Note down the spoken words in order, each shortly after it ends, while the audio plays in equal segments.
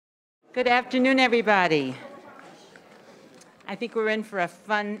Good afternoon, everybody. I think we're in for a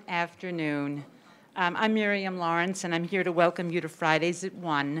fun afternoon. I'm Miriam Lawrence, and I'm here to welcome you to Fridays at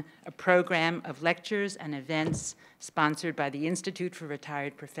 1, a program of lectures and events sponsored by the Institute for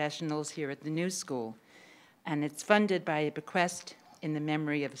Retired Professionals here at the New School. And it's funded by a bequest in the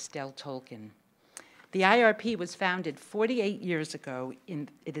memory of Estelle Tolkien. The IRP was founded 48 years ago.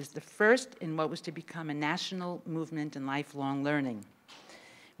 It is the first in what was to become a national movement in lifelong learning.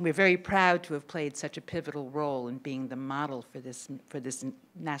 We're very proud to have played such a pivotal role in being the model for this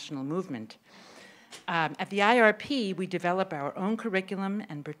national movement. At the IRP, we develop our own curriculum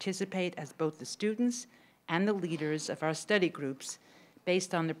and participate as both the students and the leaders of our study groups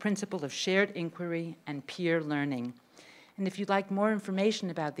based on the principle of shared inquiry and peer learning. And if you'd like more information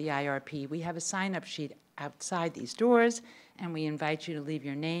about the IRP, we have a sign-up sheet outside these doors, and we invite you to leave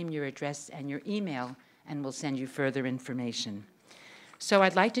your name, your address, and your email, and we'll send you further information. So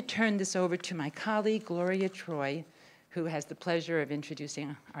I'd like to turn this over to my colleague, Gloria Troy, who has the pleasure of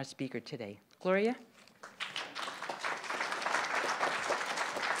introducing our speaker today. Gloria?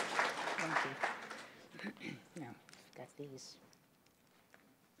 Thank you. Now, got these.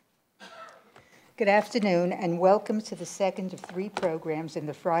 Good afternoon, and welcome to the second of 3 programs in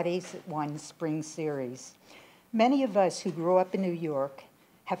the Fridays at 1 Spring Series. Many of us who grew up in New York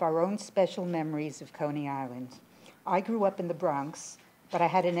have our own special memories of Coney Island. I grew up in the Bronx, but I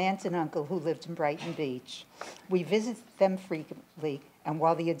had an aunt and uncle who lived in Brighton Beach. We visited them frequently, and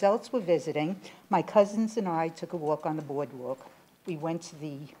while the adults were visiting, my cousins and I took a walk on the boardwalk. We went to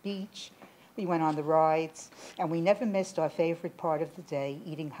the beach, we went on the rides, and we never missed our favorite part of the day,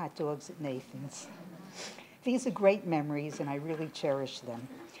 eating hot dogs at Nathan's. These are great memories, and I really cherish them.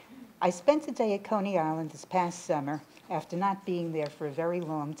 I spent a day at Coney Island this past summer after not being there for a very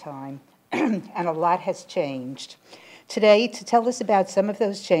long time, and a lot has changed. Today, to tell us about some of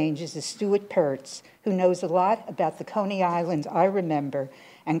those changes is Stuart Pertz, who knows a lot about the Coney Island I remember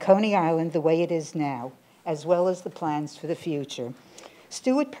and Coney Island the way it is now, as well as the plans for the future.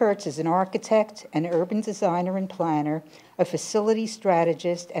 Stuart Pertz is an architect, an urban designer and planner, a facility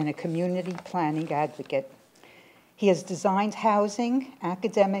strategist, and a community planning advocate. He has designed housing,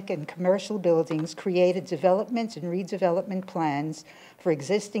 academic, and commercial buildings, created development and redevelopment plans for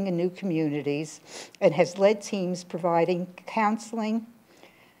existing and new communities, and has led teams providing counseling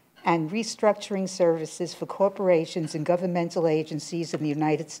and restructuring services for corporations and governmental agencies in the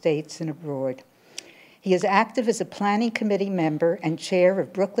United States and abroad. He is active as a planning committee member and chair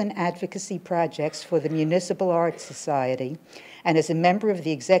of Brooklyn Advocacy Projects for the Municipal Arts Society, and is a member of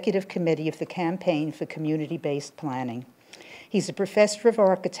the executive committee of the Campaign for Community-Based Planning. He's a professor of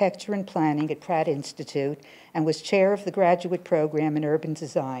architecture and planning at Pratt Institute and was chair of the graduate program in urban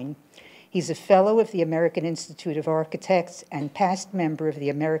design. He's a fellow of the American Institute of Architects and past member of the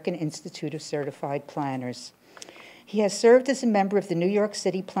American Institute of Certified Planners. He has served as a member of the New York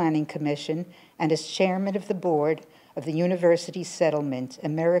City Planning Commission and as chairman of the board of the University Settlement,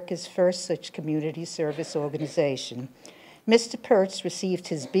 America's first such community service organization. Mr. Pertz received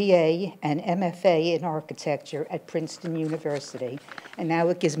his BA and MFA in architecture at Princeton University. And now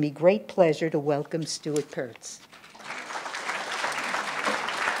it gives me great pleasure to welcome Stuart Pertz.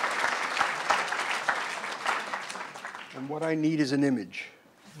 And what I need is an image.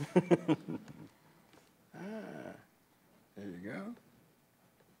 There you go.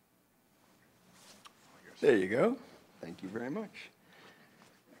 There you go. Thank you very much.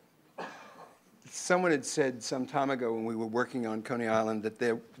 Someone had said some time ago when we were working on Coney Island that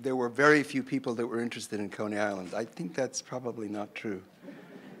there were very few people that were interested in Coney Island. I think that's probably not true.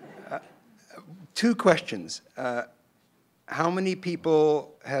 2 questions. How many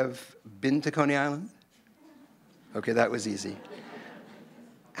people have been to Coney Island? Okay, that was easy.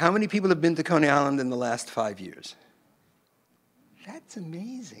 How many people have been to Coney Island in the last 5 years? That's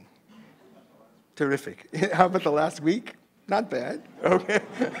amazing. Terrific. How about the last week? Not bad. Okay.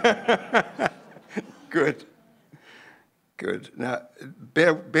 Good. Good. Now,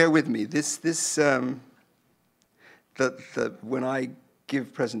 bear with me. When I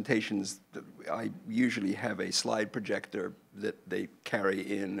give presentations, I usually have a slide projector that they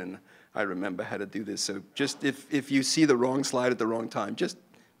carry in, and I remember how to do this. So just if you see the wrong slide at the wrong time, just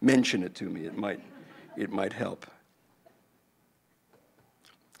mention it to me. It might help.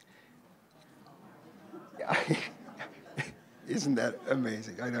 Isn't that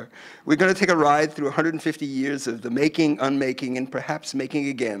amazing? I know. We're going to take a ride through 150 years of the making, unmaking, and perhaps making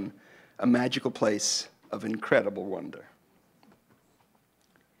again a magical place of incredible wonder.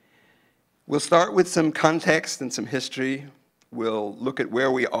 We'll start with some context and some history. We'll look at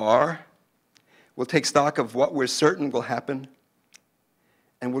where we are. We'll take stock of what we're certain will happen.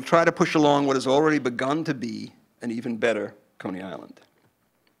 and will try to push along what has already begun to be an even better Coney Island.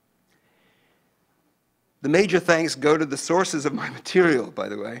 The major thanks go to the sources of my material, by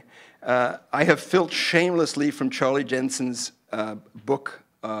the way. I have filched shamelessly from Charlie Jensen's book,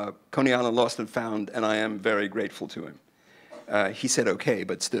 Coney Island Lost and Found, and I am very grateful to him. He said okay,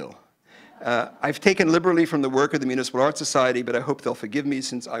 but still. I've taken liberally from the work of the Municipal Art Society, but I hope they'll forgive me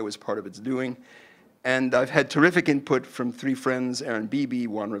since I was part of its doing. And I've had terrific input from three friends, Aaron Beebe,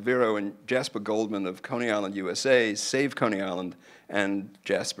 Juan Rivero, and Jasper Goldman of Coney Island, USA, Save Coney Island, and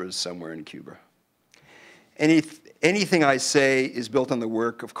Jasper's somewhere in Cuba. Anything I say is built on the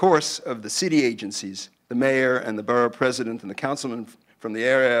work, of course, of the city agencies, the mayor and the borough president and the councilman from the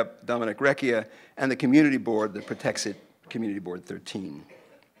area, Dominic Recchia, and the community board that protects it, Community Board 13.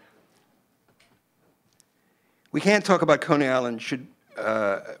 We can't talk about Coney Island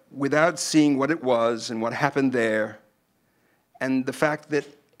without seeing what it was and what happened there, and the fact that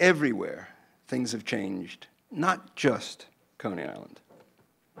everywhere things have changed, not just Coney Island.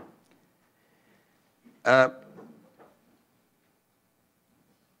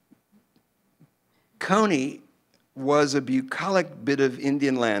 Coney was a bucolic bit of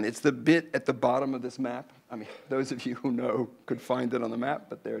Indian land. It's the bit at the bottom of this map. I mean, those of you who know could find it on the map,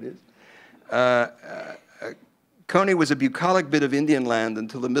 but there it is. Coney was a bucolic bit of Indian land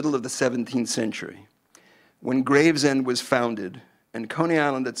until the middle of the 17th century, when Gravesend was founded, and Coney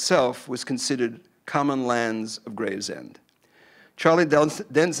Island itself was considered common lands of Gravesend. Charlie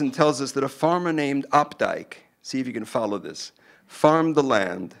Denson tells us that a farmer named Opdyke, see if you can follow this, farmed the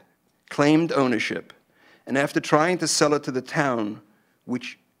land, claimed ownership, and after trying to sell it to the town,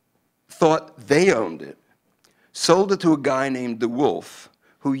 which thought they owned it, sold it to a guy named DeWolf,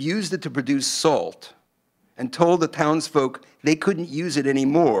 who used it to produce salt, and told the townsfolk they couldn't use it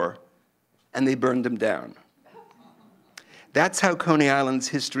anymore, and they burned him down. That's how Coney Island's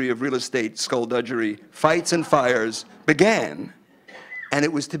history of real estate skullduggery, fights and fires began, and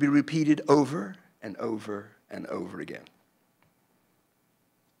it was to be repeated over and over and over again.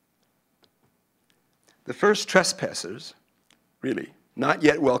 The first trespassers, really, not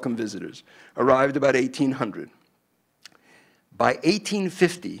yet welcome visitors, arrived about 1800. By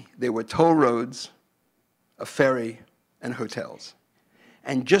 1850, there were toll roads, a ferry, and hotels.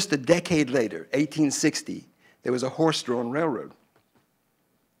 And just a decade later, 1860, there was a horse-drawn railroad.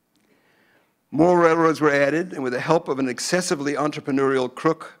 More railroads were added, and with the help of an excessively entrepreneurial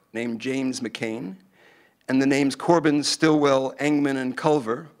crook named James McCain, and the names Corbin, Stillwell, Engman, and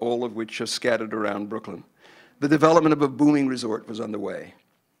Culver, all of which are scattered around Brooklyn, the development of a booming resort was underway.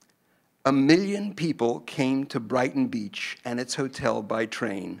 1 million people came to Brighton Beach and its hotel by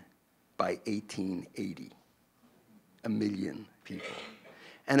train by 1880. 1 million people.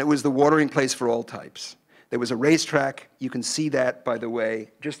 And it was the watering place for all types. There was a racetrack. You can see that, by the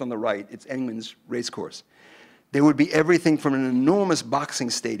way, just on the right. It's Engman's racecourse. There would be everything from an enormous boxing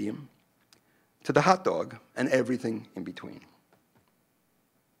stadium to the hot dog and everything in between.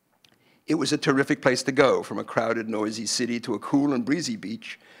 It was a terrific place to go, from a crowded, noisy city to a cool and breezy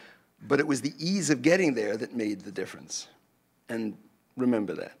beach, but it was the ease of getting there that made the difference. And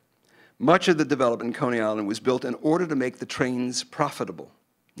remember that. Much of the development in Coney Island was built in order to make the trains profitable,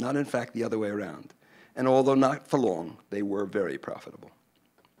 not in fact the other way around. And although not for long, they were very profitable.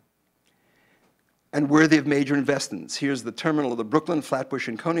 And worthy of major investments, here's the terminal of the Brooklyn, Flatbush,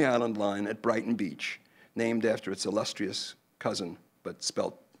 and Coney Island line at Brighton Beach, named after its illustrious cousin, but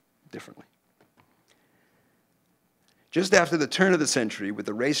spelt differently. Just after the turn of the century, with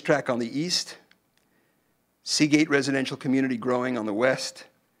the racetrack on the east, Seagate residential community growing on the west,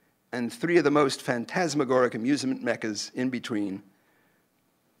 and three of the most phantasmagoric amusement meccas in between,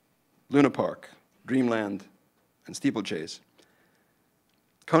 Luna Park, Dreamland, and Steeplechase,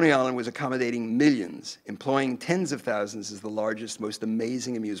 Coney Island was accommodating millions, employing tens of thousands as the largest, most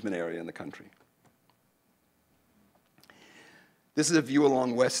amazing amusement area in the country. This is a view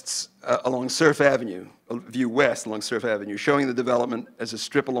along along Surf Avenue, a view west along Surf Avenue, showing the development as a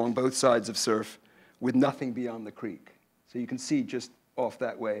strip along both sides of Surf with nothing beyond the creek. So you can see just off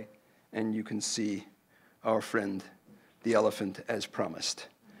that way, and you can see our friend, the elephant, as promised.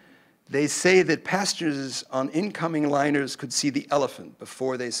 They say that passengers on incoming liners could see the elephant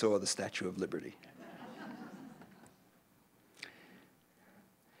before they saw the Statue of Liberty.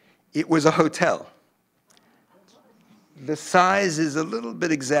 It was a hotel. The size is a little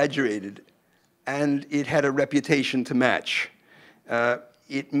bit exaggerated, and it had a reputation to match.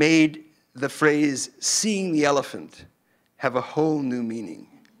 It made the phrase, seeing the elephant, have a whole new meaning.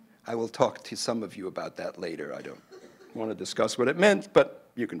 I will talk to some of you about that later. I don't want to discuss what it meant, but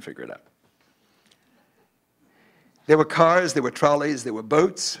you can figure it out. There were cars, there were trolleys, there were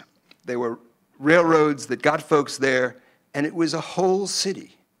boats, there were railroads that got folks there, and it was a whole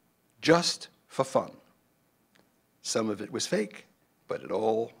city just for fun. Some of it was fake, but it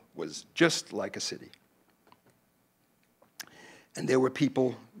all was just like a city. And there were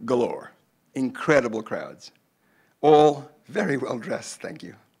people galore, incredible crowds, all very well dressed, thank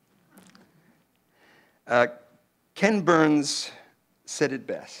you. Ken Burns said it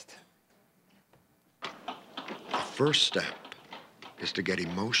best. The first step is to get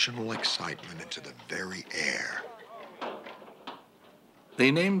emotional excitement into the very air. They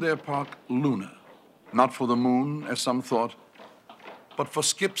named their park Luna, not for the moon, as some thought, but for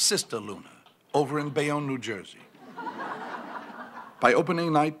Skip's sister Luna, over in Bayonne, New Jersey. By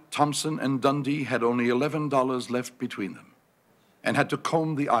opening night, Thompson and Dundee had only $11 left between them and had to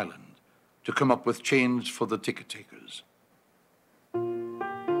comb the island to come up with change for the ticket takers.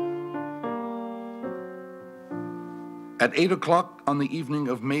 At 8 o'clock on the evening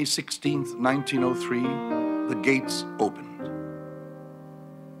of May 16th, 1903, the gates opened.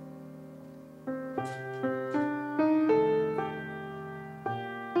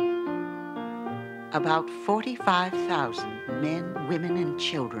 About 45,000 men, women, and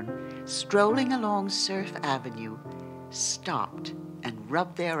children strolling along Surf Avenue stopped and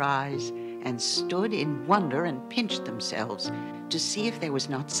rubbed their eyes and stood in wonder and pinched themselves to see if there was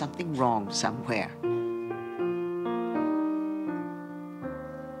not something wrong somewhere.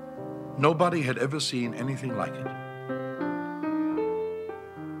 Nobody had ever seen anything like it.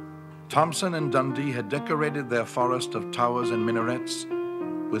 Thompson and Dundee had decorated their forest of towers and minarets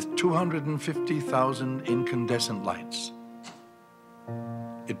with 250,000 incandescent lights.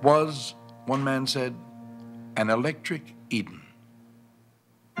 It was, one man said, an electric Eden.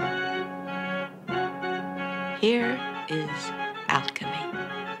 Here is alchemy.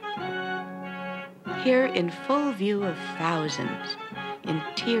 Here in full view of thousands, in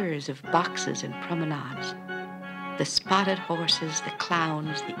tiers of boxes and promenades, the spotted horses, the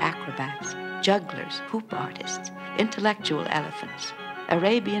clowns, the acrobats, jugglers, hoop artists, intellectual elephants,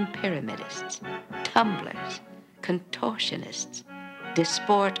 Arabian pyramidists, tumblers, contortionists,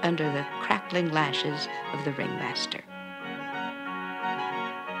 disport under the crackling lashes of the ringmaster.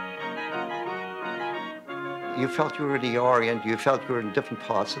 You felt you were in the Orient, you felt you were in different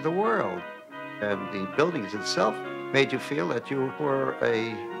parts of the world. And the buildings itself made you feel that you were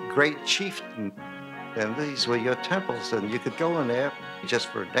a great chieftain. And these were your temples, and you could go in there just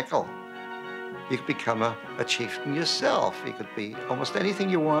for a nickel. You could become a chieftain yourself. You could be almost anything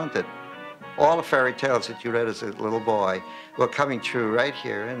you wanted. All the fairy tales that you read as a little boy were coming true right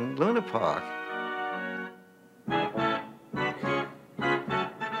here in Luna Park.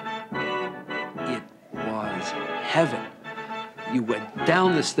 It was heaven. You went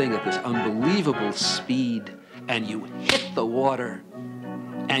down this thing at this unbelievable speed, and you hit the water,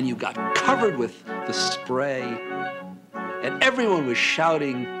 and you got covered with the spray, and everyone was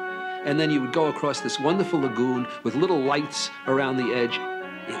shouting, and then you would go across this wonderful lagoon with little lights around the edge.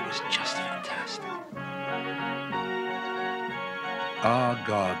 It was just fantastic. Ah,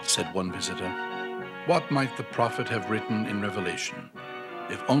 God, said one visitor, what might the prophet have written in Revelation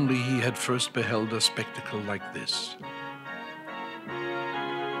if only he had first beheld a spectacle like this?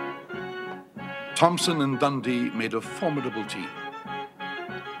 Thompson and Dundee made a formidable team.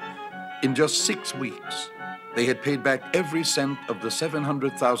 In just 6 weeks, they had paid back every cent of the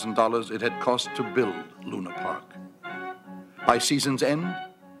 $700,000 it had cost to build Luna Park. By season's end,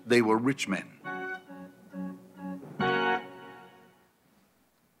 they were rich men.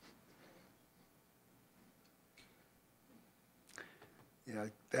 Yeah,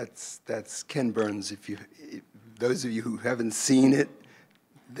 that's Ken Burns. Those of you who haven't seen it,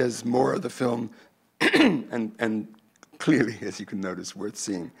 there's more of the film, and clearly, as you can notice, worth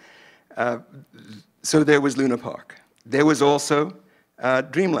seeing. So there was Luna Park. There was also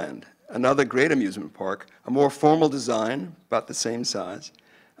Dreamland, another great amusement park, a more formal design, about the same size,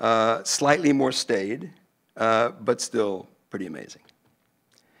 slightly more staid, but still pretty amazing.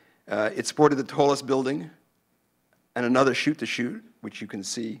 It sported the tallest building and another chute-to-chute, which you can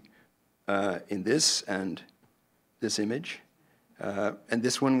see in this and this image. And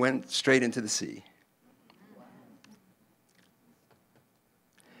this one went straight into the sea.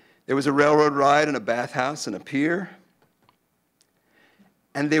 There was a railroad ride and a bathhouse and a pier.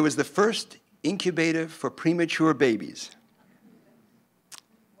 And there was the first incubator for premature babies.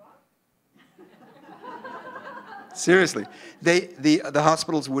 Seriously. The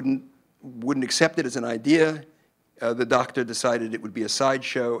hospitals wouldn't accept it as an idea. The doctor decided it would be a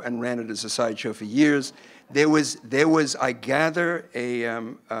sideshow and ran it as a sideshow for years. There was, I gather,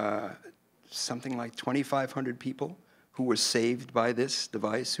 a something like 2,500 people who were saved by this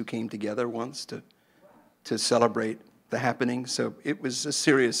device, who came together once to celebrate the happening. So it was a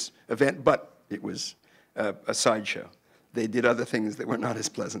serious event, but it was a sideshow. They did other things that were not as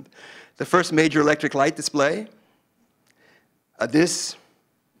pleasant. The first major electric light display, the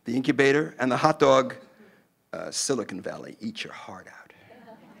incubator, and the hot dog, Silicon Valley, eat your heart out.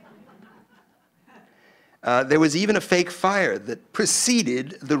 There was even a fake fire that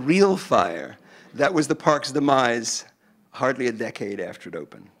preceded the real fire. That was the park's demise hardly a decade after it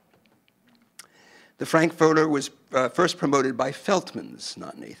opened. The Frankfurter was first promoted by Feltman's,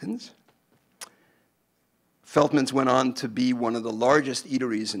 not Nathan's. Feltman's went on to be one of the largest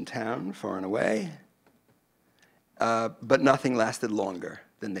eateries in town, far and away, but nothing lasted longer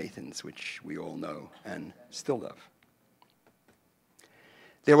than Nathan's, which we all know and still love.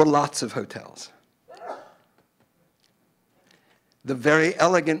 There were lots of hotels. The very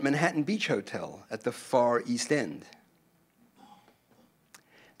elegant Manhattan Beach Hotel at the far East End.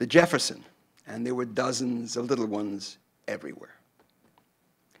 The Jefferson, and there were dozens of little ones everywhere.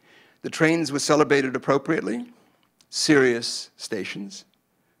 The trains were celebrated appropriately, serious stations,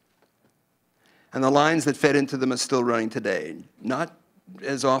 and the lines that fed into them are still running today, not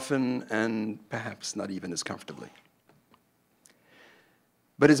as often and perhaps not even as comfortably.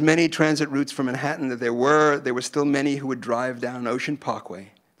 But as many transit routes from Manhattan that there were still many who would drive down Ocean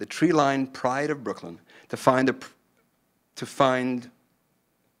Parkway, the tree-lined pride of Brooklyn, to find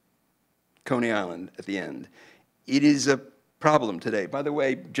Coney Island at the end. It is a problem today. By the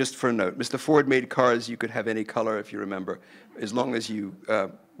way, just for a note, Mr. Ford made cars you could have any color, if you remember, as long as you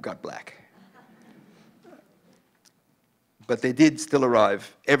got black. But they did still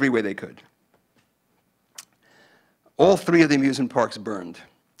arrive every way they could. All three of the amusement parks burned.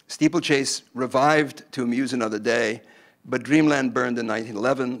 Steeplechase revived to amuse another day, but Dreamland burned in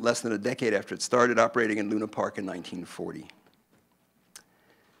 1911, less than a decade after it started operating in Luna Park in 1940.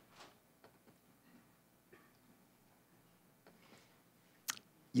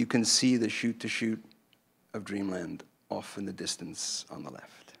 You can see the chute-to-chute of Dreamland off in the distance on the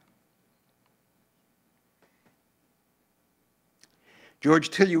left.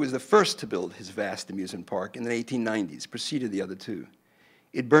 George Tilyou was the first to build his vast amusement park in the 1890s, preceded the other two.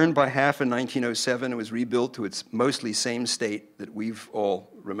 It burned by half in 1907 and was rebuilt to its mostly same state that we've all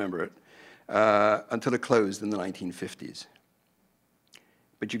remember it, until it closed in the 1950s.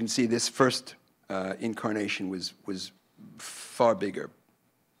 But you can see this first incarnation was far bigger.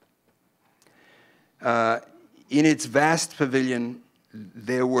 In its vast pavilion,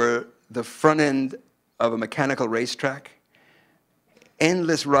 there were the front end of a mechanical racetrack,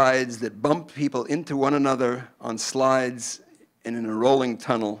 endless rides that bumped people into one another on slides and in a rolling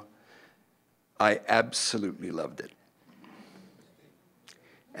tunnel. I absolutely loved it.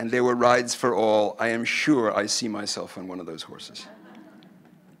 And there were rides for all. I am sure I see myself on one of those horses.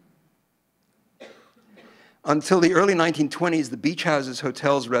 Until the early 1920s, the beach houses,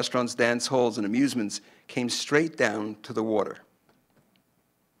 hotels, restaurants, dance halls, and amusements came straight down to the water.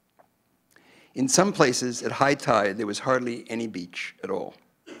 In some places, at high tide, there was hardly any beach at all.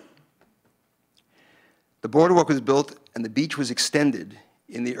 The boardwalk was built and the beach was extended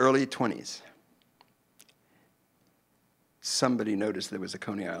in the early 20s. Somebody noticed there was a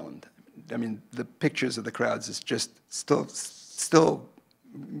Coney Island. I mean, the pictures of the crowds is just still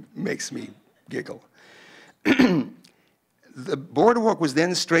makes me giggle. The boardwalk was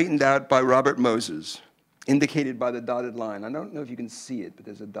then straightened out by Robert Moses, indicated by the dotted line. I don't know if you can see it, but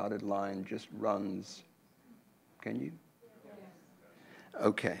there's a dotted line just runs. Can you?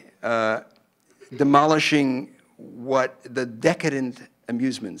 Okay. Demolishing what the decadent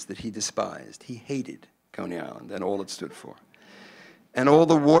amusements that he despised. He hated Coney Island and all it stood for. And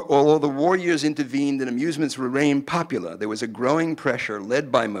although the war years intervened and amusements remained popular, there was a growing pressure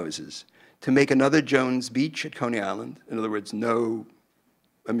led by Moses to make another Jones Beach at Coney Island, in other words, no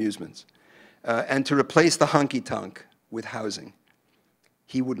amusements, and to replace the honky-tonk with housing.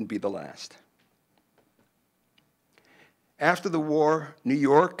 He wouldn't be the last. After the war, New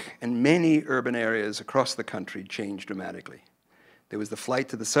York and many urban areas across the country changed dramatically. There was the flight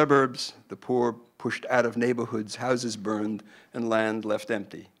to the suburbs, the poor pushed out of neighborhoods, houses burned, and land left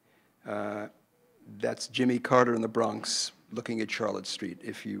empty. That's Jimmy Carter in the Bronx looking at Charlotte Street,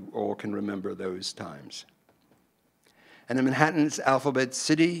 if you all can remember those times. And in Manhattan's Alphabet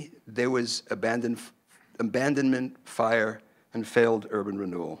City, there was abandonment, fire, and failed urban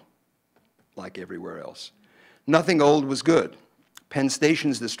renewal, like everywhere else. Nothing old was good. Penn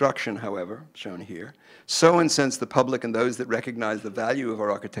Station's destruction, however, shown here, so incensed the public and those that recognized the value of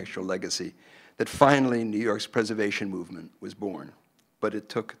our architectural legacy that finally New York's preservation movement was born. but it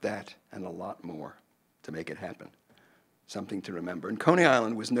took that and a lot more to make it happen. Something to remember. And Coney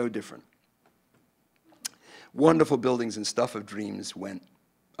Island was no different. Wonderful buildings and stuff of dreams went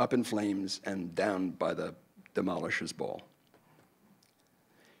up in flames and down by the demolisher's ball.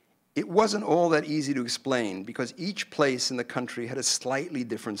 It wasn't all that easy to explain because each place in the country had a slightly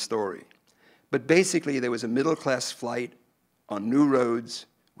different story. But basically, there was a middle-class flight on new roads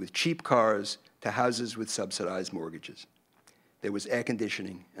with cheap cars to houses with subsidized mortgages. There was air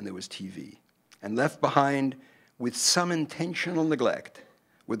conditioning and there was TV. And left behind with some intentional neglect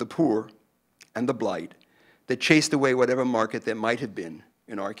were the poor and the blight that chased away whatever market there might have been,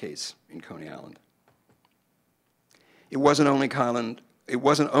 in our case, in Coney Island. It wasn't only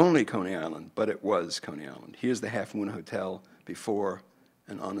Coney Island, but it was Coney Island. Here's the Half Moon Hotel before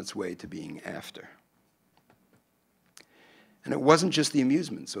and on its way to being after. And it wasn't just the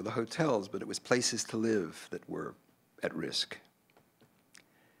amusements or the hotels, but it was places to live that were at risk.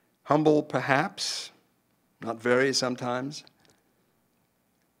 Humble, perhaps, not very sometimes,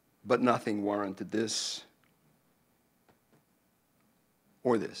 but nothing warranted this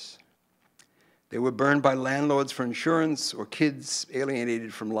or this. They were burned by landlords for insurance or kids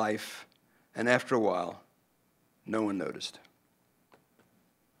alienated from life, and after a while, no one noticed.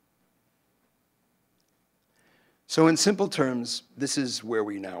 So in simple terms, this is where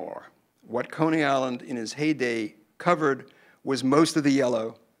we now are. What Coney Island in its heyday covered was most of the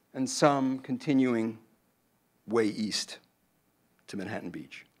yellow and some continuing way east to Manhattan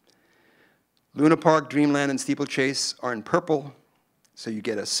Beach. Luna Park, Dreamland, and Steeplechase are in purple, so you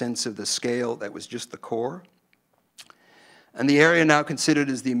get a sense of the scale. That was just the core. And the area now considered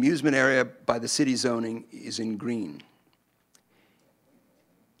as the amusement area by the city zoning is in green.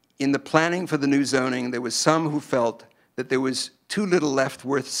 In the planning for the new zoning, there was some who felt that there was too little left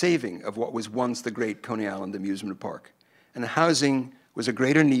worth saving of what was once the great Coney Island amusement park, and housing was a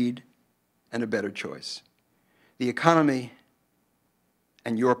greater need and a better choice. The economy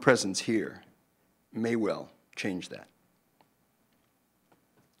and your presence here may well change that.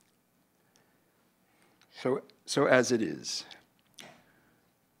 So as it is,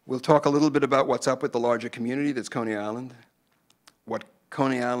 we'll talk a little bit about what's up with the larger community that's Coney Island, what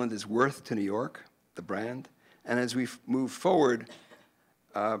Coney Island is worth to New York, the brand, and as we move forward,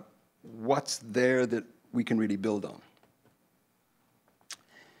 what's there that we can really build on.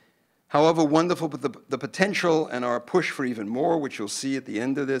 However wonderful the potential and our push for even more, which you'll see at the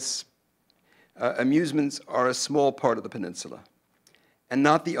end of this, amusements are a small part of the peninsula and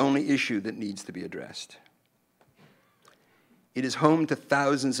not the only issue that needs to be addressed. It is home to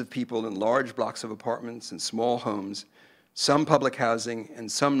thousands of people in large blocks of apartments and small homes, some public housing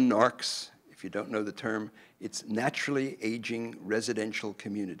and some NARCs, if you don't know the term, it's naturally aging residential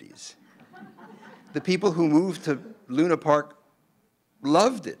communities. The people who moved to Luna Park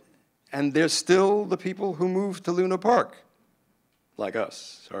loved it, and they're still the people who moved to Luna Park, like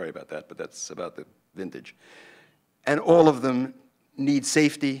us. Sorry about that, but that's about the vintage. And all of them need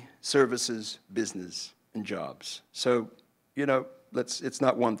safety, services, business, and jobs. So, you know, it's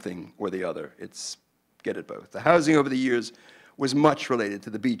not one thing or the other. It's get it both. The housing over the years was much related to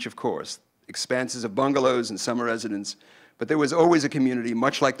the beach, of course, expanses of bungalows and summer residence, but there was always a community,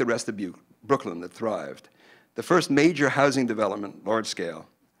 much like the rest of Brooklyn, that thrived. The first major housing development, large scale,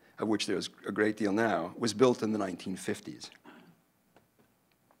 of which there's a great deal now, was built in the 1950s.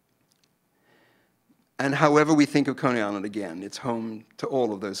 And however we think of Coney Island again, it's home to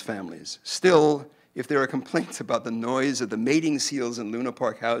all of those families. Still, if there are complaints about the noise of the mating seals in Luna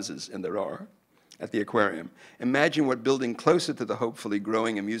Park houses, and there are, at the aquarium, imagine what building closer to the hopefully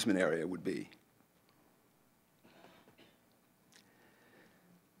growing amusement area would be.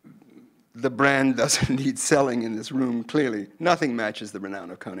 The brand doesn't need selling in this room, clearly. Nothing matches the renown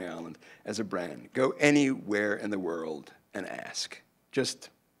of Coney Island as a brand. Go anywhere in the world and ask. Just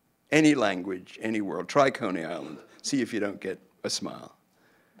any language, any world. Try Coney Island. See if you don't get a smile.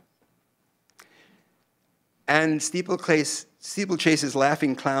 And Steeplechase's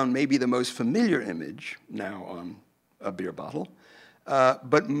laughing clown may be the most familiar image now on a beer bottle,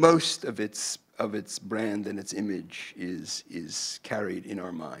 but most of its brand and its image is carried in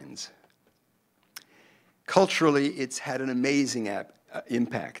our minds. Culturally, it's had an amazing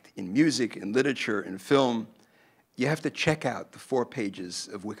impact in music, in literature, in film. You have to check out the 4 pages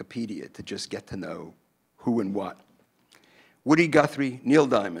of Wikipedia to just get to know who and what. Woody Guthrie, Neil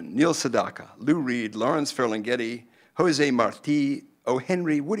Diamond, Neil Sedaka, Lou Reed, Lawrence Ferlinghetti, Jose Marti, O.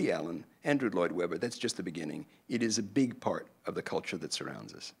 Henry, Woody Allen, Andrew Lloyd Webber. That's just the beginning. It is a big part of the culture that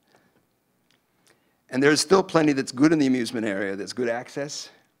surrounds us. And there's still plenty that's good in the amusement area. There's good access.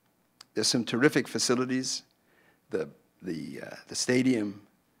 There's some terrific facilities. The the stadium,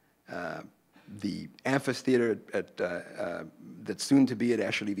 the amphitheater that's soon to be at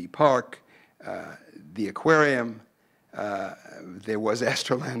Ashley Levy Park, the aquarium. There was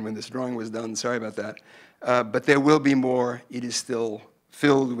Astroland when this drawing was done, sorry about that. But there will be more. It is still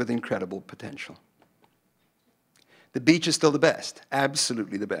filled with incredible potential. The beach is still the best,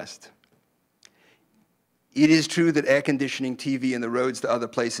 absolutely the best. It is true that air conditioning, TV, and the roads to other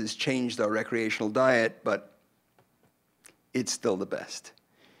places changed our recreational diet, but it's still the best.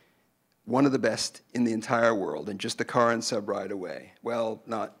 One of the best in the entire world, and just a car and sub ride away. Well,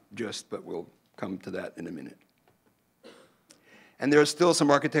 not just, but we'll come to that in a minute. And there are still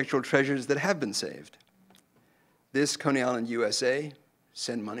some architectural treasures that have been saved. This, Coney Island, USA,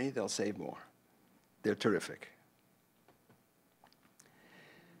 send money, they'll save more. They're terrific.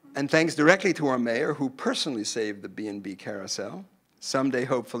 And thanks directly to our mayor, who personally saved the B&B carousel, someday,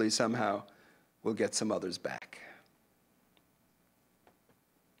 hopefully, somehow, we'll get some others back.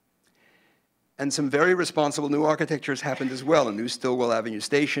 And some very responsible new architecture has happened as well. A new Stillwell Avenue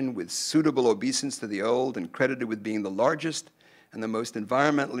station with suitable obeisance to the old and credited with being the largest and the most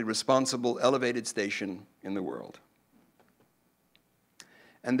environmentally responsible elevated station in the world.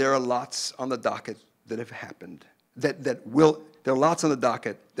 And there are lots on the docket that have happened, there are lots on the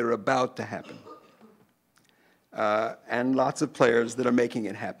docket that are about to happen. And lots of players that are making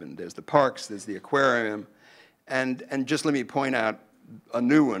it happen. There's the parks, there's the aquarium, and just let me point out a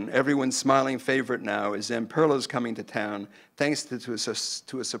new one. Everyone's smiling favorite now is Zamperla's coming to town, thanks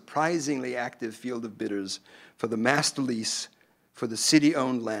to a surprisingly active field of bidders for the master lease for the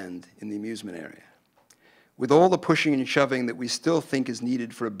city-owned land in the amusement area. With all the pushing and shoving that we still think is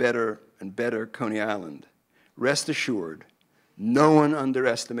needed for a better and better Coney Island, rest assured, no one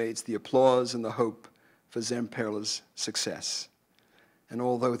underestimates the applause and the hope for Zamperla's success. And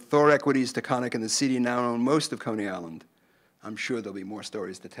although Thor Equities, Taconic, and the city now own most of Coney Island, I'm sure there'll be more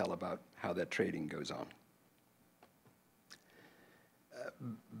stories to tell about how that trading goes on.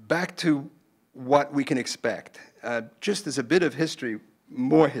 Back to what we can expect. Just as a bit of history,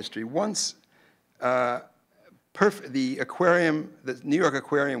 more history, once the aquarium, the New York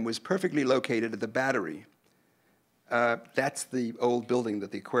Aquarium was perfectly located at the Battery. That's the old building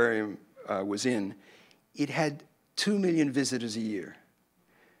that the aquarium was in. It had 2 million visitors a year.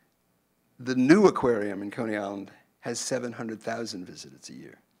 The new aquarium in Coney Island has 700,000 visitors a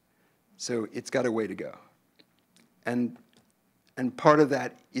year. So it's got a way to go. And part of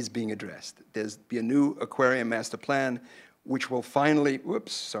that is being addressed. There's be a new aquarium master plan, which will finally,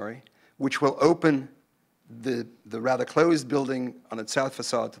 which will open the rather closed building on its south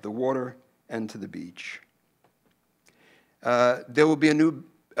facade to the water and to the beach. There will be a new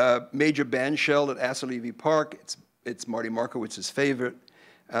major band shell at Ashley Levy Park. It's Marty Markowitz's favorite.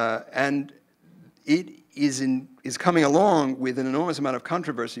 And it is coming along with an enormous amount of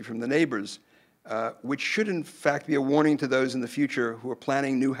controversy from the neighbors, which should in fact be a warning to those in the future who are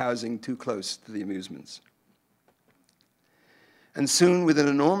planning new housing too close to the amusements. And soon, with an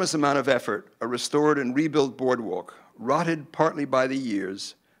enormous amount of effort, a restored and rebuilt boardwalk, rotted partly by the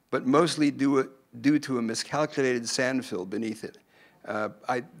years, but mostly due to a miscalculated sand fill beneath it.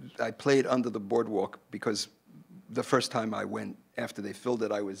 I played under the boardwalk because the first time I went after they filled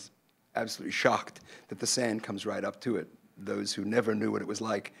it, I was absolutely shocked that the sand comes right up to it. Those who never knew what it was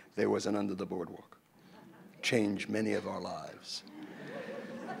like, there was an under the boardwalk. Changed many of our lives.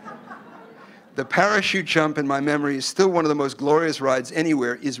 The parachute jump, in my memory, is still one of the most glorious rides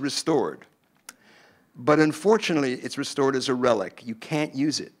anywhere, is restored. But unfortunately, it's restored as a relic. You can't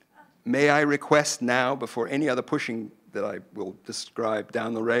use it. May I request now, before any other pushing that I will describe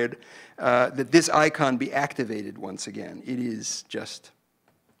down the road, that this icon be activated once again. It is just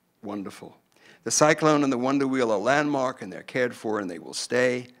wonderful. The Cyclone and the Wonder Wheel are landmark, and they're cared for, and they will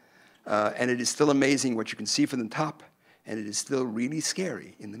stay. And it is still amazing what you can see from the top, and it is still really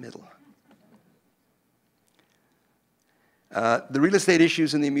scary in the middle. The real estate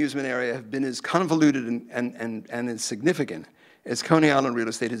issues in the amusement area have been as convoluted and as significant as Coney Island real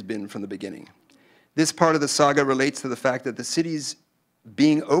estate has been from the beginning. This part of the saga relates to the fact that the city's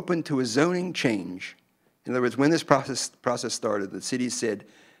being open to a zoning change. In other words, when this process started, the city said,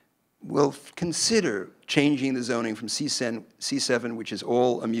 we'll consider changing the zoning from C7, which is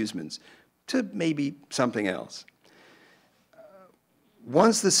all amusements, to maybe something else.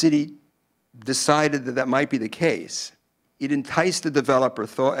 Once the city decided that that might be the case, it enticed the developer,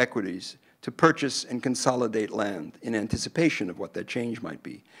 Thor Equities, to purchase and consolidate land in anticipation of what that change might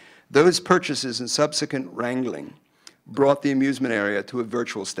be. Those purchases and subsequent wrangling brought the amusement area to a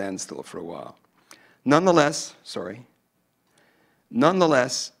virtual standstill for a while. Nonetheless,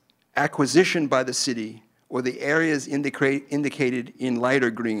 acquisition by the city or the areas indicated in lighter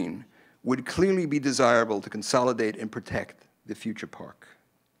green would clearly be desirable to consolidate and protect the future park.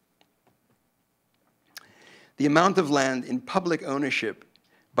 The amount of land in public ownership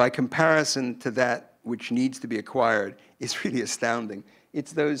by comparison to that which needs to be acquired is really astounding.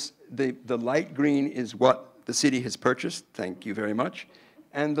 It's the light green is what the city has purchased, thank you very much,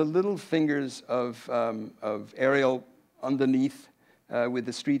 and the little fingers of aerial underneath with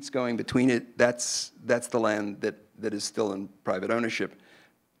the streets going between it, that's the land that is still in private ownership.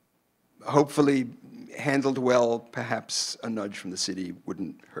 Hopefully handled well, perhaps a nudge from the city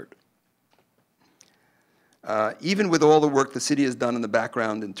wouldn't hurt. Even with all the work the city has done in the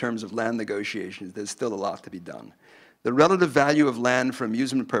background in terms of land negotiations, there's still a lot to be done. The relative value of land for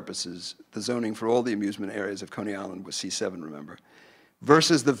amusement purposes, the zoning for all the amusement areas of Coney Island was C7, remember,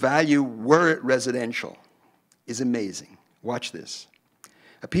 versus the value were it residential is amazing. Watch this.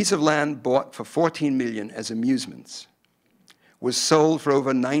 A piece of land bought for $14 million as amusements was sold for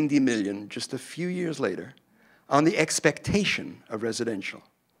over $90 million just a few years later on the expectation of residential,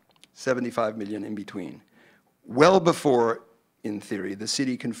 $75 million in between. Well before, in theory, the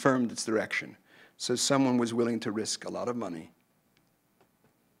city confirmed its direction. So someone was willing to risk a lot of money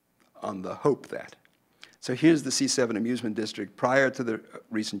on the hope that. So here's the C7 amusement district prior to the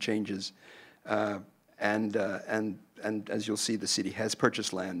recent changes. And as you'll see, the city has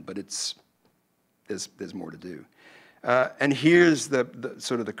purchased land, but there's more to do. And here's the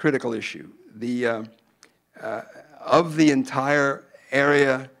sort of the critical issue. Of the entire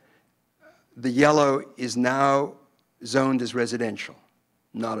area, the yellow is now zoned as residential,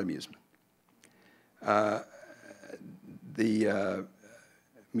 not amusement. The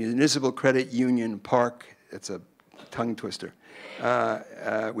Municipal Credit Union Park, it's a tongue twister,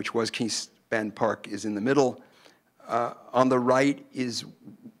 which was Kingspan Park, is in the middle. On the right is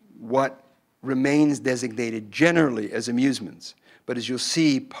what remains designated generally as amusements. But as you'll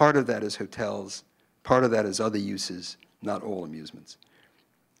see, part of that is hotels, part of that is other uses, not all amusements.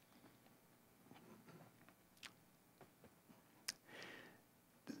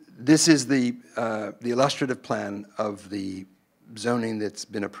 This is the illustrative plan of the zoning that's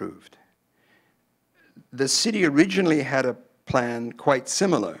been approved. The city originally had a plan quite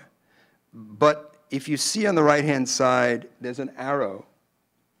similar, but if you see on the right-hand side, there's an arrow.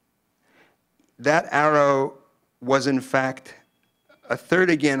 That arrow was, in fact, a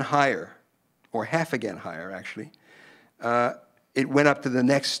third again higher, or half again higher, actually. It went up to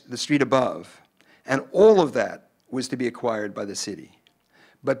the street above, and all of that was to be acquired by the city.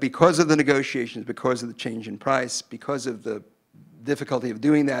 But because of the negotiations, because of the change in price, because of the difficulty of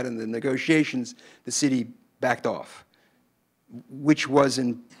doing that in the negotiations, the city backed off, which was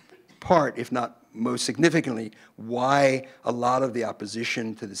in part, if not most significantly, why a lot of the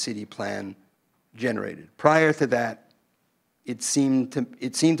opposition to the city plan generated. Prior to that, it seemed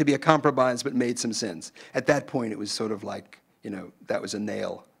to be a compromise, but made some sense. At that point, it was sort of like, you know, that was a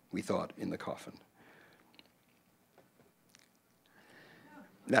nail, we thought, in the coffin.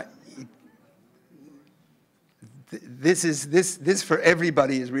 Now, this for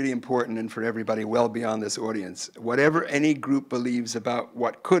everybody is really important, and for everybody well beyond this audience. Whatever any group believes about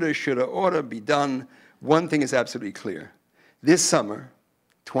what coulda, shoulda, oughta be done, one thing is absolutely clear. This summer,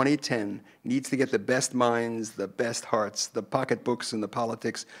 2010, needs to get the best minds, the best hearts, the pocketbooks and the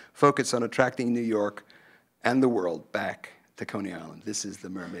politics focused on attracting New York and the world back to Coney Island. This is the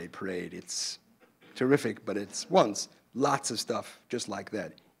Mermaid Parade. It's terrific, but it's once. Lots of stuff just like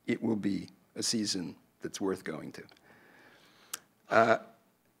that. It will be a season that's worth going to.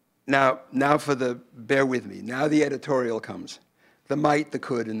 Now for the, bear with me, now the editorial comes. The might, the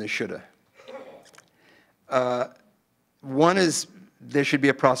could, and the shoulda. One is there should be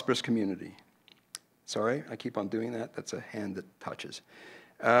a prosperous community. Sorry, I keep on doing that. That's a hand that touches.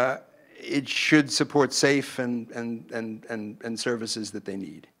 It should support safe and services that they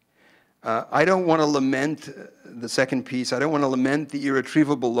need. I don't want to lament the second piece. I don't want to lament the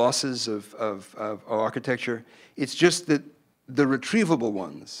irretrievable losses of architecture. It's just that the retrievable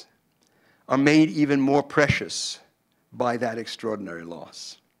ones are made even more precious by that extraordinary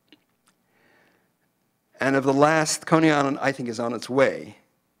loss. And of the last, Coney Island, I think, is on its way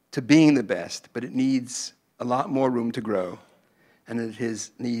to being the best, but it needs a lot more room to grow, and it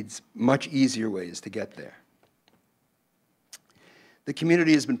needs much easier ways to get there. The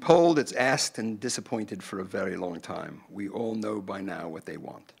community has been polled, it's asked and disappointed for a very long time. We all know by now what they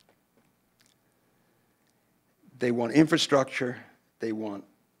want. They want infrastructure, they want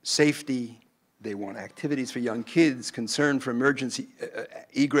safety, they want activities for young kids, concern for emergency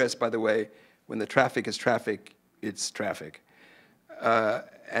egress, by the way. When the traffic is traffic, it's traffic.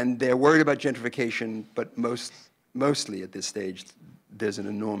 And they're worried about gentrification, but mostly at this stage, there's an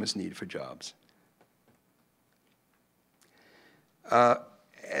enormous need for jobs.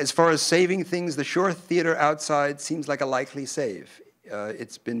 As far as saving things, the Shore Theater outside seems like a likely save.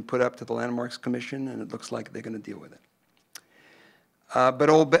 It's been put up to the Landmarks Commission, and it looks like they're going to deal with it. But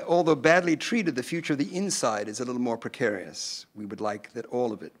although badly treated, the future of the inside is a little more precarious. We would like that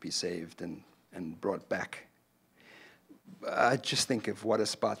all of it be saved and brought back. Just think of what a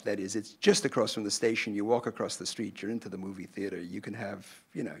spot that is. It's just across from the station. You walk across the street, you're into the movie theater. You can have,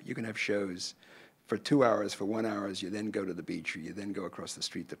 you can have shows for 2 hours, for 1 hour. You then go to the beach, or you then go across the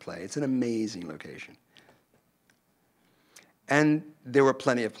street to play. It's an amazing location. And there were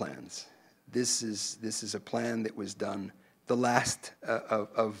plenty of plans. This is a plan that was done. The last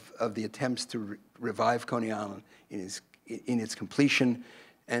of the attempts to revive Coney Island in its completion,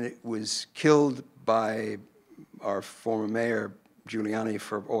 and it was killed by our former mayor, Giuliani,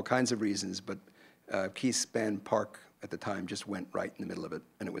 for all kinds of reasons, but Keith's Band Park at the time just went right in the middle of it,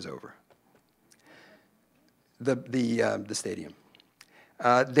 and it was over. The stadium.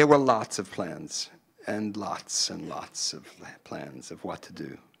 There were lots of plans, and lots of plans of what to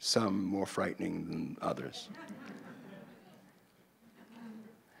do, some more frightening than others.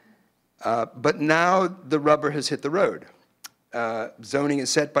 But now the rubber has hit the road. Zoning is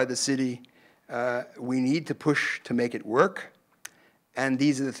set by the city. We need to push to make it work, and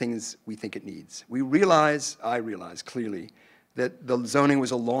these are the things we think it needs. I realize clearly that the zoning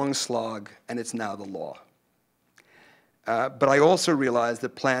was a long slog, and it's now the law. But I also realize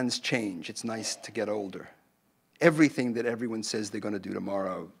that plans change. It's nice to get older. Everything that everyone says they're going to do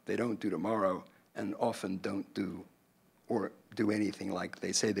tomorrow, they don't do tomorrow, and often don't do or do anything like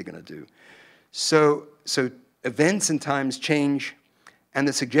they say they're going to do. So events and times change, and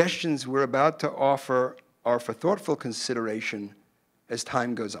the suggestions we're about to offer are for thoughtful consideration as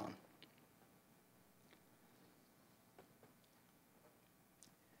time goes on.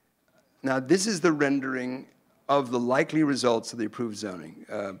 Now, this is the rendering of the likely results of the approved zoning.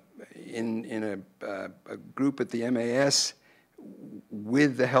 In a group at the MAS,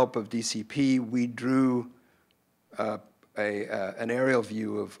 with the help of DCP, we drew an aerial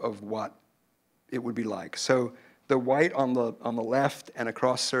view of what it would be like. So the white on the left and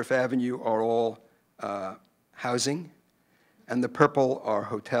across Surf Avenue are all housing, and the purple are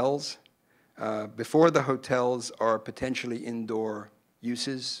hotels. Before the hotels are potentially indoor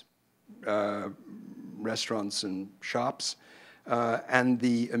uses, restaurants and shops, and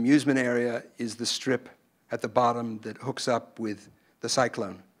the amusement area is the strip at the bottom that hooks up with the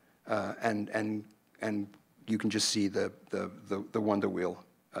cyclone, and you can just see the Wonder Wheel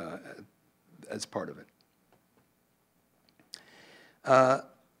as part of it.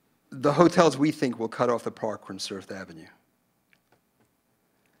 The hotels, we think, will cut off the park from Surf Avenue.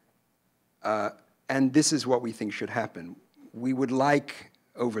 And this is what we think should happen. We would like,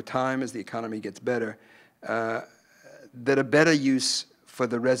 over time, as the economy gets better, that a better use for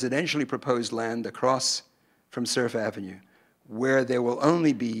the residentially proposed land across from Surf Avenue, where there will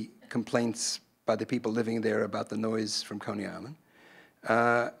only be complaints by the people living there about the noise from Coney Island,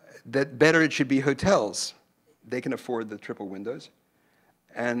 that better it should be hotels. They can afford the triple windows,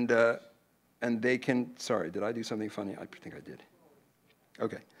 and they can, sorry, did I do something funny? I think I did.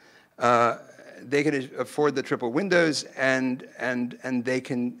 Okay. They can afford the triple windows, and they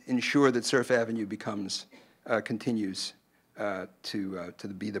can ensure that Surf Avenue becomes, continues to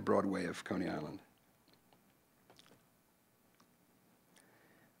be the Broadway of Coney Island.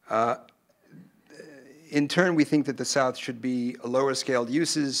 In turn, we think that the South should be lower scaled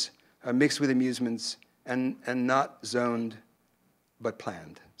uses, mixed with amusements, and not zoned, but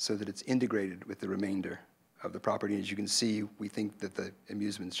planned, so that it's integrated with the remainder of the property. As you can see, we think that the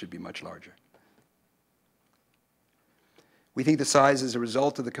amusements should be much larger. We think the size is a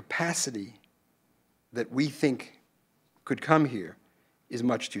result of the capacity that we think could come here is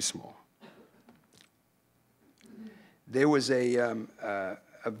much too small. There was a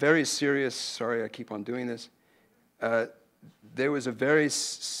very serious, sorry I keep on doing this, there was a very,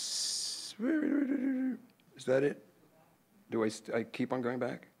 is that it? Do I keep on going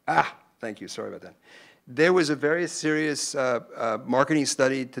back? Ah, thank you, sorry about that. There was a very serious marketing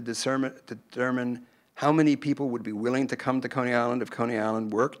study to determine how many people would be willing to come to Coney Island if Coney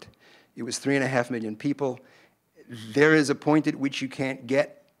Island worked. It was 3.5 million people. There is a point at which you can't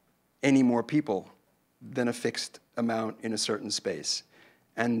get any more people than a fixed amount in a certain space.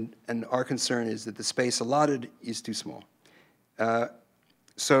 And our concern is that the space allotted is too small.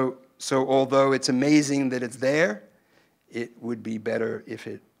 So although it's amazing that it's there, it would be better if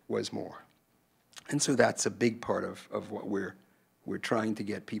it was more. And so that's a big part of what we're we're trying to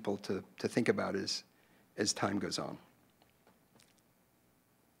get people to think about as time goes on.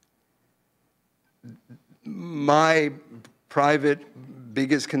 My private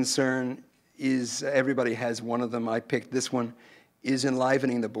biggest concern is, everybody has one of them, I picked this one, is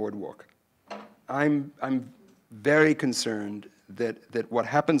enlivening the boardwalk. I'm very concerned that what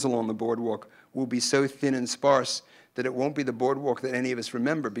happens along the boardwalk will be so thin and sparse that it won't be the boardwalk that any of us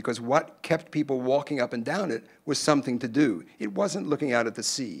remember, because what kept people walking up and down it was something to do. It wasn't looking out at the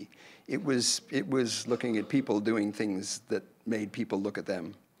sea. It was looking at people doing things that made people look at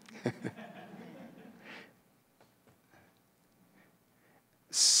them.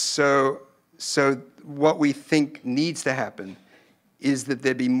 So what we think needs to happen is that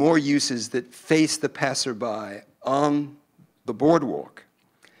there be more uses that face the passerby on the boardwalk.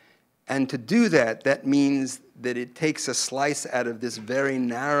 And to do that, that means that it takes a slice out of this very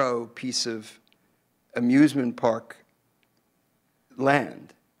narrow piece of amusement park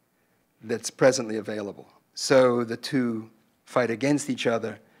land that's presently available. So the two fight against each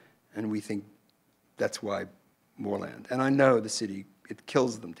other, and we think that's why more land. And I know the city, it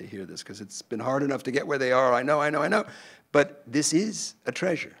kills them to hear this, because it's been hard enough to get where they are. I know. But this is a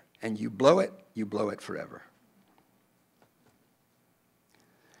treasure, and you blow it forever.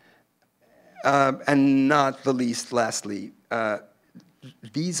 And not the least, lastly,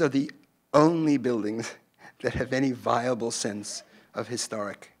 these are the only buildings that have any viable sense of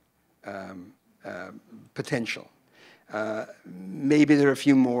historic potential. Maybe there are a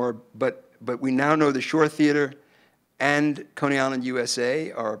few more, but we now know the Shore Theater and Coney Island,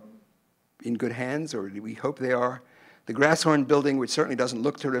 USA are in good hands, or we hope they are. The Grasshorn building, which certainly doesn't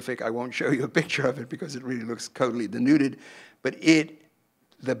look terrific, I won't show you a picture of it because it really looks totally denuded, but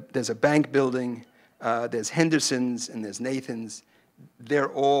there's a bank building, there's Henderson's, and there's Nathan's.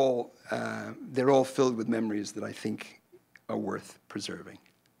 They're all filled with memories that I think are worth preserving.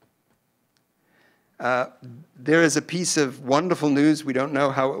 There is a piece of wonderful news. We don't know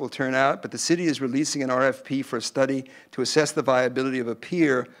how it will turn out, but the city is releasing an RFP for a study to assess the viability of a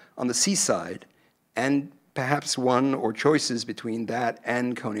pier on the seaside, and perhaps one or choices between that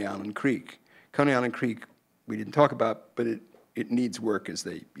and Coney Island Creek. Coney Island Creek we didn't talk about, but it needs work, as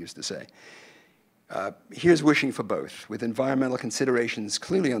they used to say. Here's wishing for both. With environmental considerations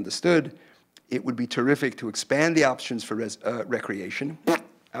clearly understood, it would be terrific to expand the options for recreation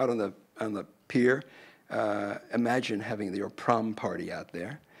out on the pier. Imagine having your prom party out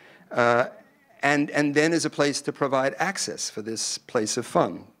there. And then as a place to provide access for this place of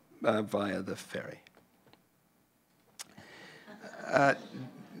fun via the ferry.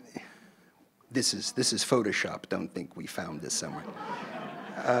 This is Photoshop. Don't think we found this somewhere.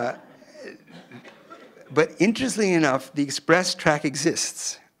 But interestingly enough, the express track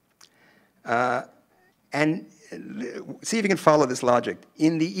exists. And see if you can follow this logic.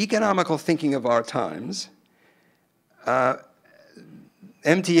 In the economical thinking of our times,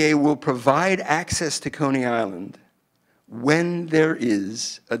 MTA will provide access to Coney Island when there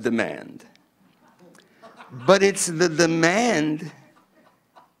is a demand. But it's the demand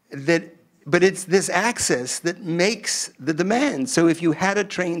but it's this access that makes the demand. So if you had a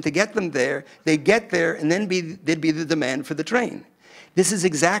train to get them there, they'd get there, and then there'd be the demand for the train. This is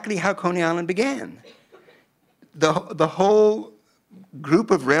exactly how Coney Island began. The whole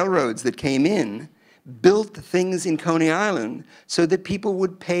group of railroads that came in built things in Coney Island so that people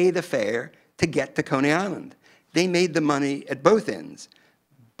would pay the fare to get to Coney Island. They made the money at both ends.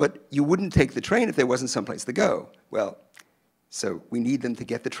 But you wouldn't take the train if there wasn't someplace to go. Well, so we need them to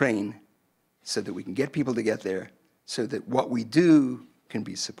get the train so that we can get people to get there, so that what we do can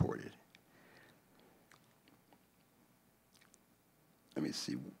be supported. Let me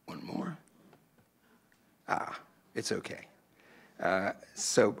see one more. It's okay.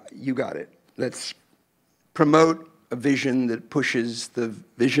 So you got it. Let's promote a vision that pushes the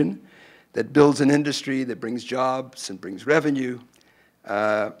vision, that builds an industry that brings jobs and brings revenue.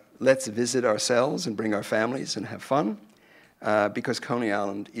 Let's visit ourselves and bring our families and have fun, because Coney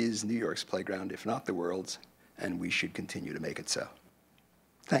Island is New York's playground, if not the world's, and we should continue to make it so.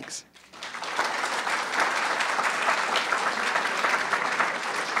 Thanks.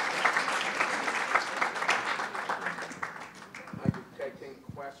 Are you taking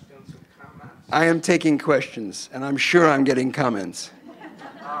questions and comments? I am taking questions, and I'm sure I'm getting comments.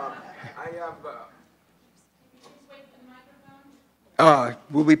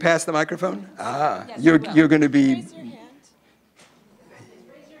 Will we pass the microphone? Yes, you're going to be... Raise your hand.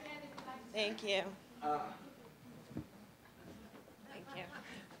 Thank you. Thank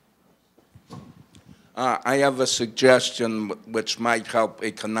you. I have a suggestion which might help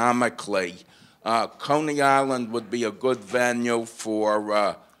economically. Coney Island would be a good venue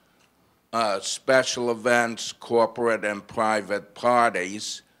for special events, corporate and private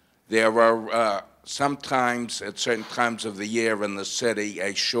parties. There are sometimes, at certain times of the year in the city,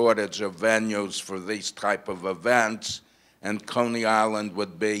 a shortage of venues for these type of events, and Coney Island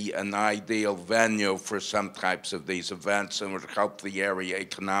would be an ideal venue for some types of these events and would help the area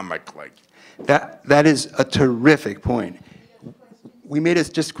economically. That is a terrific point. We made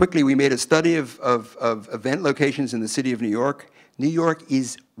a study of event locations in the city of New York. New York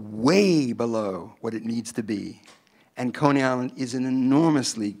is way below what it needs to be. And Coney Island is an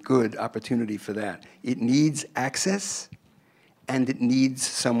enormously good opportunity for that. It needs access, and it needs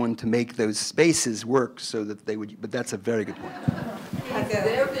someone to make those spaces work so that they would, but that's a very good point. Has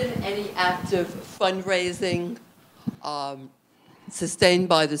there been any active fundraising sustained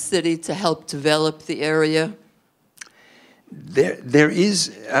by the city to help develop the area? There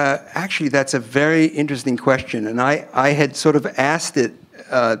is, actually, that's a very interesting question, and I had sort of asked it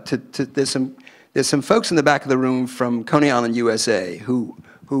there's some folks in the back of the room from Coney Island, USA, who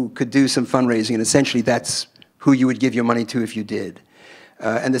could do some fundraising, and essentially that's who you would give your money to if you did.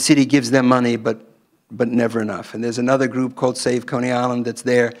 And the city gives them money, but never enough. And there's another group called Save Coney Island that's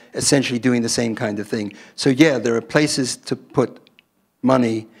there essentially doing the same kind of thing. So yeah, there are places to put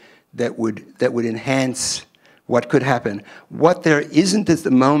money that would enhance what could happen. What there isn't at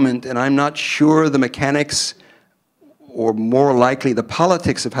the moment, and I'm not sure the mechanics, or more likely the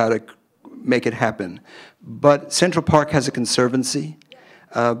politics of how to make it happen, but Central Park has a conservancy.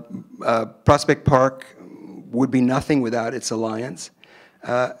 Prospect Park would be nothing without its alliance.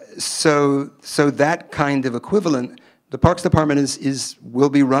 So that kind of equivalent, the Parks Department will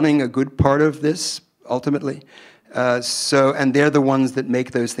be running a good part of this ultimately. And they're the ones that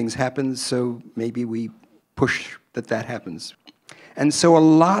make those things happen, so maybe we push that happens. And so a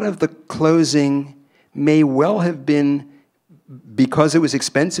lot of the closing may well have been because it was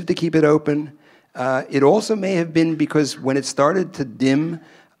expensive to keep it open. It also may have been because when it started to dim,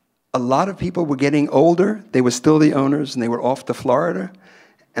 a lot of people were getting older. They were still the owners, and they were off to Florida,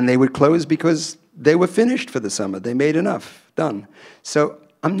 and they would close because they were finished for the summer. They made enough, done. So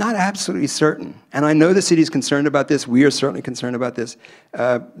I'm not absolutely certain, and I know the city's concerned about this. We are certainly concerned about this.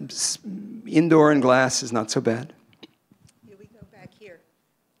 Indoor and glass is not so bad. Here we go back here.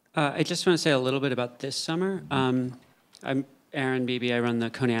 I just want to say a little bit about this summer. I'm Aaron Beebe. I run the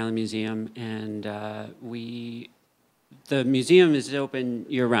Coney Island Museum, and the museum is open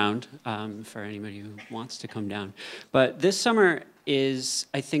year-round for anybody who wants to come down. But this summer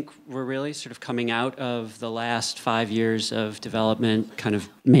I think we're really sort of coming out of the last 5 years of development kind of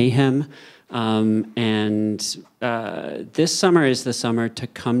mayhem. This summer is the summer to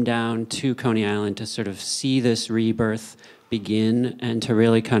come down to Coney Island to sort of see this rebirth begin and to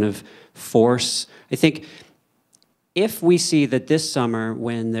really kind of force, I think, if we see that this summer,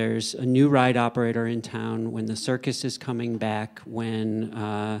 when there's a new ride operator in town, when the circus is coming back, when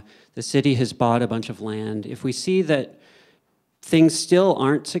the city has bought a bunch of land, if we see that things still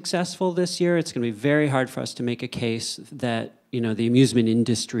aren't successful this year, it's going to be very hard for us to make a case that the amusement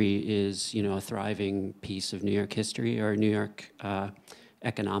industry is a thriving piece of New York history or New York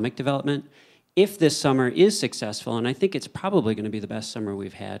economic development. If this summer is successful, and I think it's probably going to be the best summer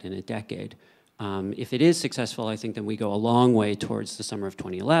we've had in a decade, if it is successful, I think then we go a long way towards the summer of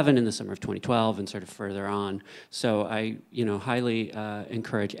 2011 and the summer of 2012 and sort of further on. So I highly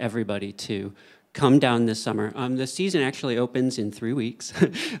encourage everybody to come down this summer. The season actually opens in 3 weeks.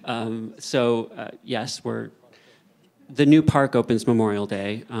 Yes, the new park opens Memorial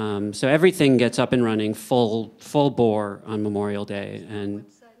Day. So everything gets up and running full bore on Memorial Day. And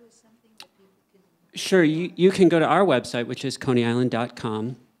sure, you can go to our website, which is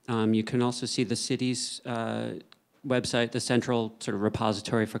coneyisland.com. You can also see the city's website, the central sort of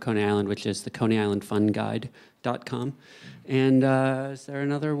repository for Coney Island, which is the coneyislandfunguide.com. And is there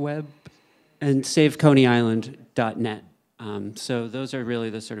another web? And saveconeyisland.net. So those are really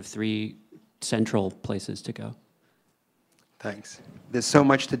the sort of 3 central places to go. Thanks. There's so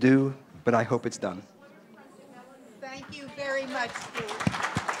much to do, but I hope it's done. Thank you very much, Steve.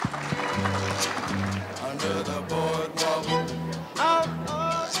 Under the board.